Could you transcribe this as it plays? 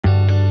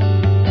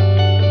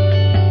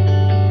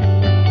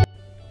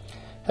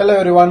Hello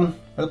everyone,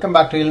 welcome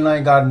back to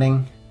Illinois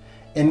Gardening.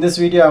 In this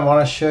video I want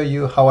to show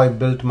you how I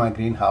built my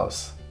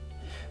greenhouse.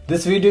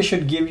 This video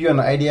should give you an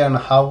idea on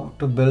how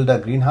to build a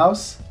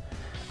greenhouse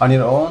on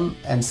your own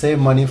and save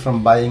money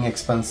from buying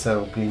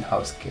expensive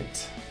greenhouse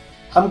kits.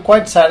 I'm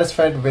quite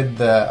satisfied with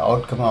the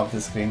outcome of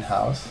this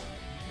greenhouse.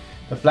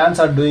 The plants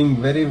are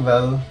doing very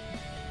well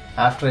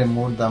after I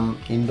moved them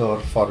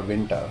indoor for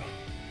winter.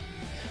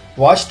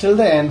 Watch till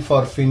the end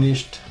for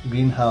finished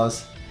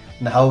greenhouse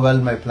and how well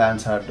my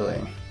plants are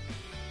doing.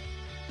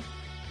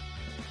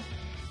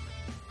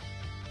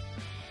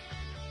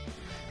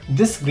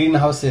 This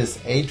greenhouse is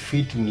 8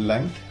 feet in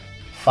length,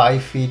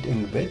 5 feet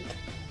in width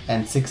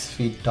and 6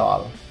 feet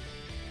tall.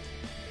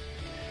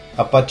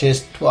 I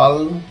purchased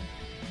 12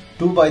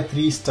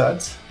 2x3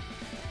 studs.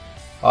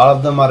 All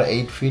of them are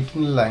 8 feet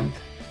in length.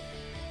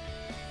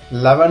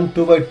 11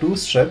 2x2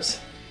 strips,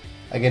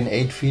 again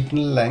 8 feet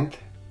in length.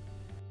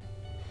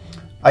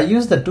 I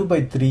use the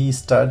 2x3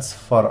 studs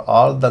for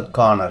all the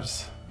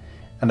corners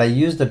and I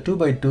use the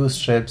 2x2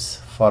 strips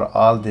for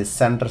all the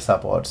center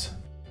supports.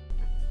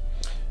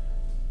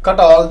 Cut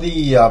all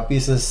the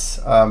pieces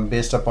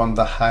based upon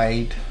the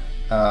height,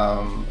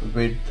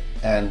 width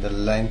and the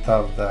length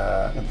of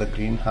the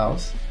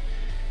greenhouse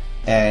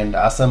and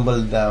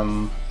assemble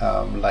them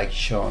like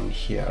shown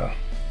here.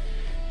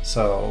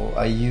 So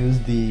I use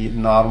the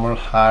normal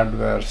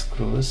hardware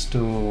screws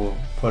to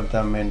put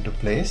them into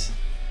place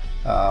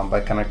by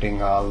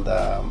connecting all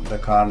the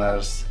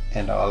corners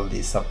and all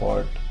the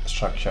support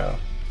structure.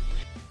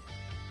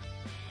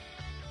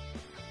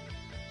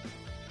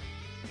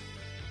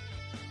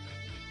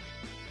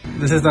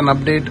 This is an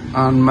update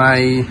on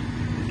my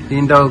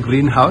indoor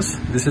greenhouse.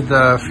 This is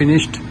the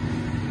finished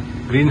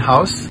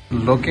greenhouse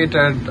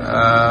located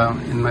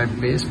in my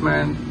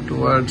basement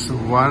towards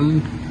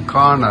one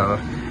corner,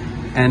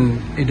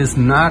 and it is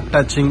not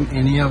touching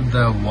any of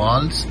the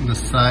walls on the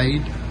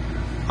side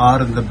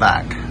or in the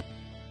back.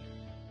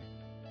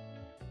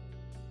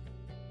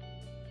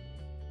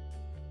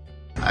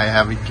 I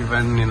have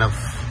given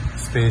enough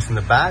space in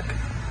the back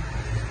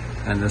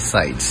and the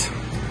sides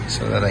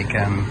so that I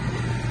can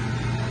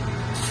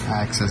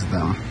access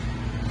them.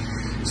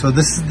 So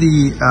this is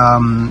the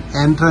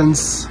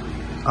entrance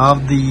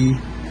of the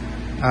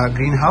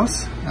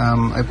greenhouse.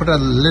 I put a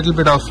little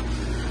bit of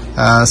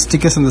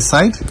stickers on the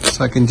side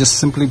so I can just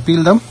simply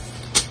peel them.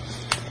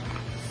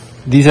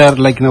 These are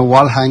like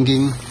wall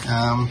hanging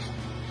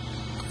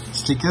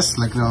stickers,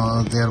 like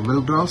they are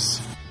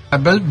Velcros. I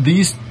built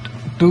these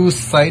two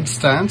side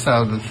stands,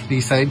 or the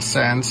three side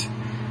stands,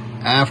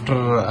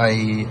 after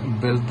I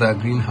built the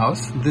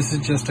greenhouse. This is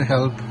just to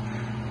help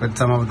with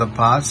some of the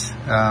parts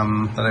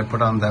that I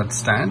put on that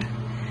stand,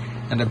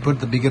 and I put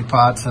the bigger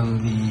parts on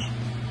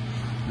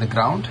the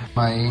ground.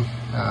 My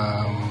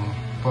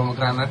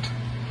pomegranate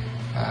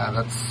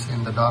that's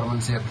in the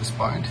dormancy at this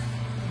point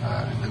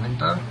in the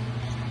winter,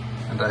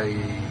 and I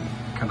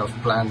kind of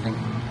planting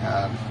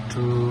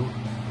two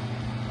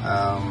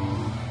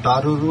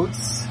taro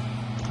roots.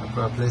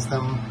 I place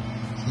them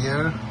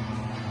here,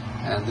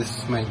 and this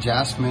is my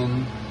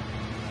jasmine,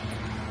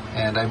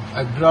 and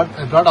I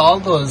brought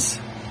all those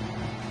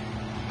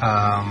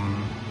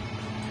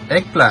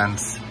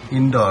eggplants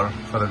indoor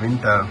for the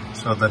winter,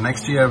 so the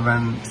next year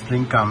when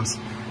spring comes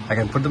I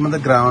can put them on the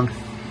ground.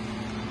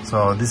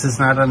 So this is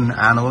not an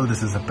annual,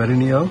 this is a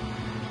perennial,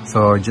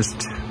 so I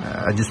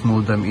just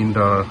moved them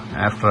indoor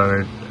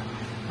after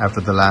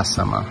the last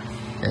summer.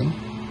 Okay,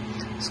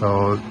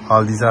 so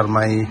all these are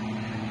my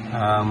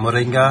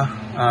moringa.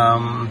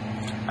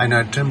 I know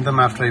I trimmed them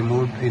after I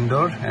moved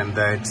indoor, and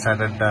I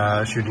started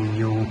shooting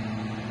new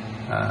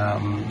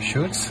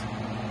shoots.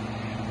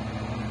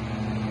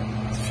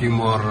 Few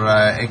more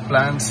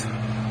eggplants.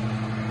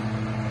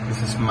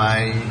 This is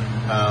my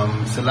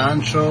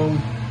cilantro,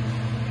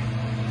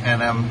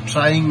 and I'm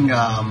trying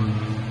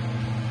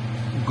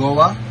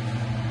guava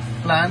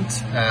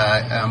plants.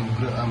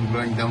 I'm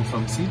growing them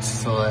from seeds,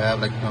 so I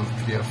have like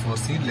 3 or 4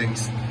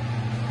 seedlings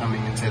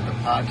coming inside the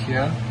pot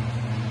here.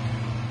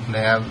 And I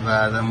have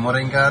the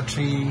moringa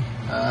tree,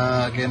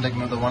 again like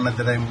the one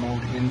that I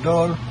moved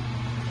indoor,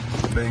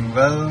 doing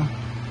well.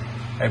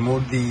 I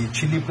moved the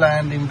chili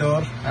plant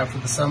indoor after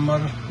the summer.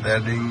 They are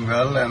doing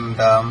well, and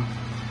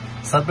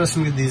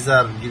surprisingly these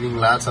are giving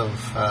lots of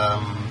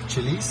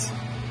chilies.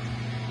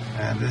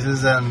 And this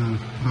is a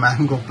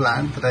mango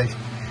plant that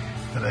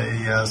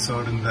I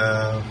sowed in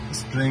the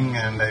spring,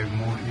 and I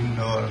moved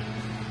indoor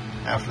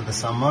after the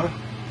summer.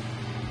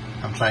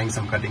 I'm trying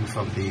some cuttings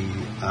from the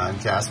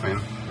jasmine,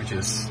 which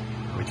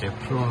I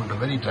pruned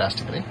very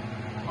drastically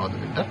over the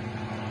winter.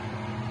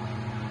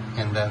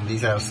 And then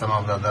these are some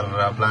of the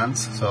other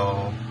plants.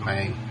 So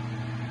I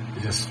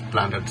just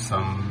planted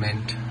some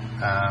mint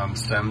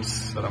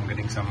stems, so I'm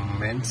getting some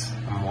mints,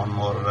 and one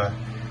more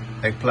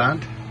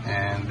eggplant.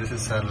 And this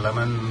is a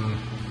lemon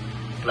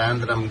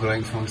plant that I'm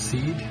growing from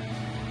seed.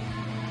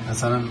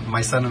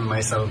 My son and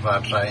myself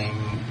are trying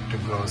to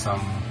grow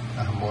some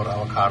more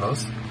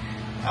avocados.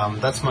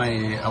 That's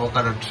my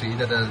avocado tree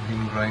that has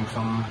been growing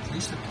from at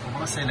least, I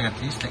want to say like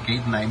at least like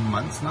 8-9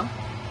 months now.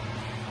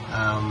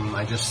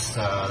 I just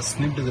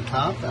snipped to the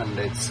top and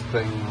it's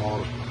growing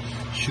more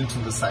shoots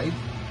on the side.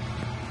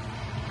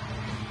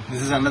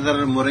 This is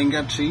another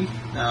moringa tree,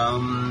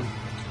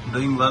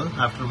 doing well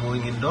after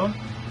moving indoor.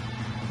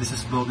 This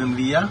is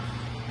bougainvillea,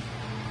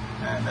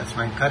 and that's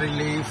my curry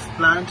leaf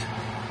plant.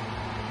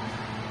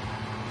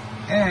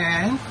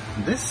 And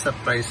this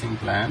surprising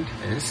plant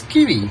is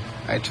kiwi.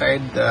 I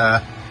tried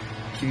the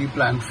kiwi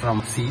plant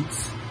from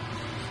seeds.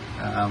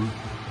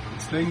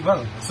 It's doing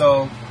well.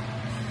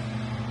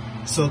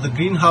 So the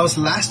greenhouse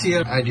last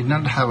year, I did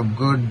not have a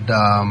good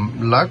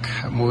luck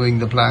moving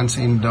the plants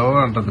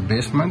indoor under the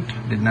basement.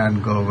 Did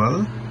not go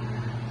well.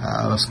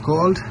 It was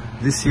cold.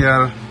 This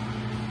year,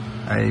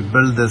 I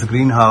built this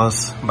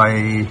greenhouse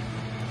by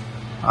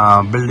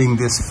building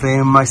this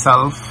frame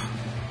myself,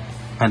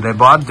 and I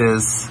bought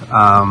this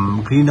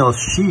greenhouse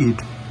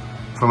sheet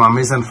from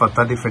Amazon for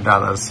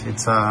 $35.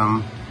 It's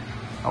I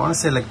want to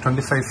say like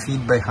 25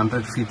 feet by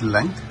 100 feet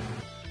length.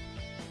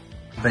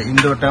 The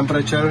indoor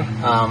temperature,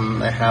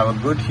 I have a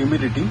good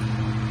humidity.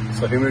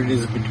 So humidity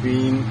is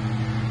between,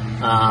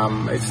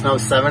 it's now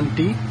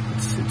 70.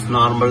 It's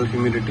normal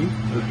humidity,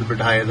 a little bit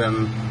higher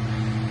than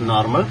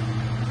normal.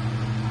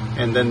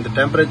 And then the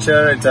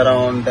temperature, it's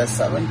around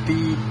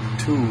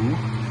 72.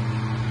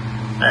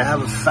 I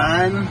have a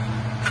fan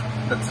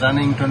that's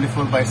running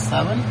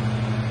 24/7.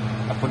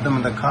 I put them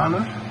in the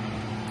corner.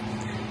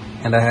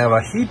 And I have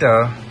a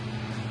heater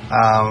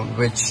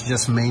which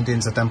just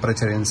maintains the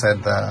temperature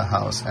inside the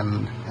house,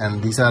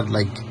 and these are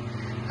like,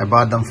 I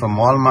bought them from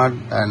Walmart,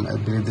 and I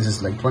believe this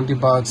is like 20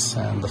 bucks,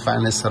 and the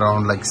fan is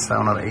around like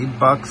 $7 or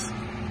 $8.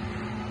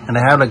 And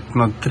I have like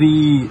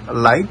 3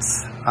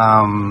 lights,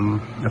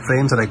 the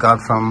frames that I got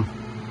from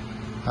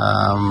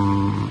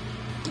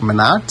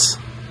Menards,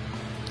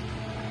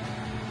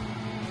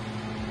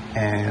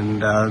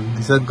 and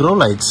these are grow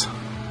lights.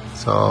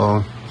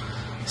 So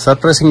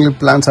surprisingly,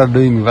 plants are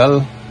doing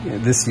well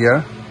this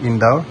year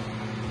indoor.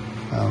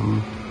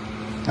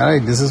 All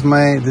right, this is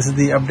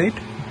the update.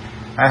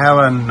 I have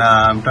an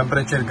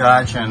temperature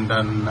gauge and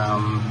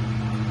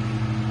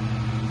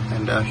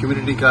a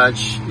humidity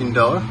gauge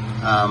indoor,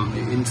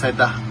 inside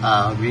the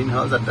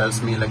greenhouse. That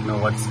tells me like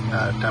what's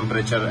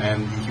temperature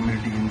and the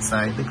humidity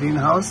inside the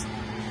greenhouse.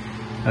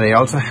 And I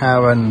also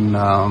have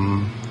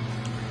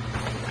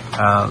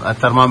a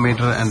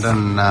thermometer and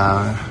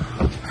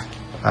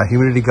a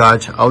humidity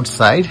gauge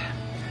outside.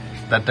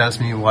 That tells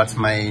me what's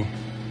my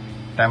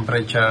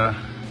temperature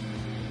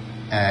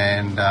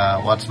and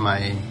what's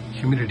my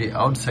humidity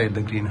outside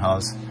the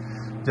greenhouse,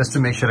 just to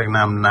make sure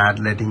I'm not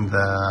letting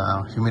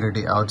the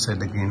humidity outside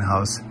the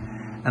greenhouse.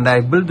 And I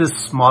built this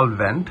small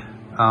vent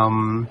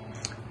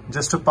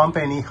just to pump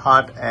any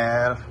hot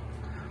air.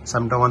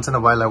 Once in a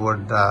while I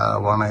would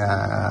want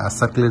to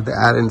circulate the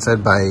air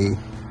inside by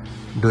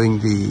doing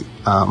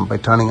by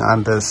turning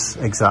on this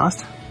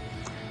exhaust,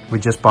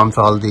 which just pumps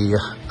all the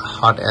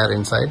hot air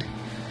inside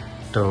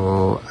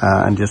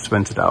and just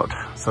vents it out.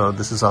 So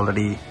this is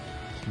already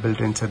built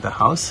inside the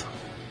house.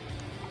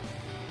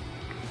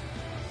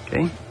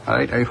 Okay, all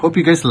right, I hope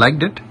you guys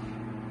liked it.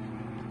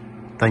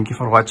 Thank you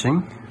for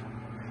watching.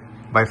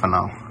 Bye for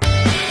now.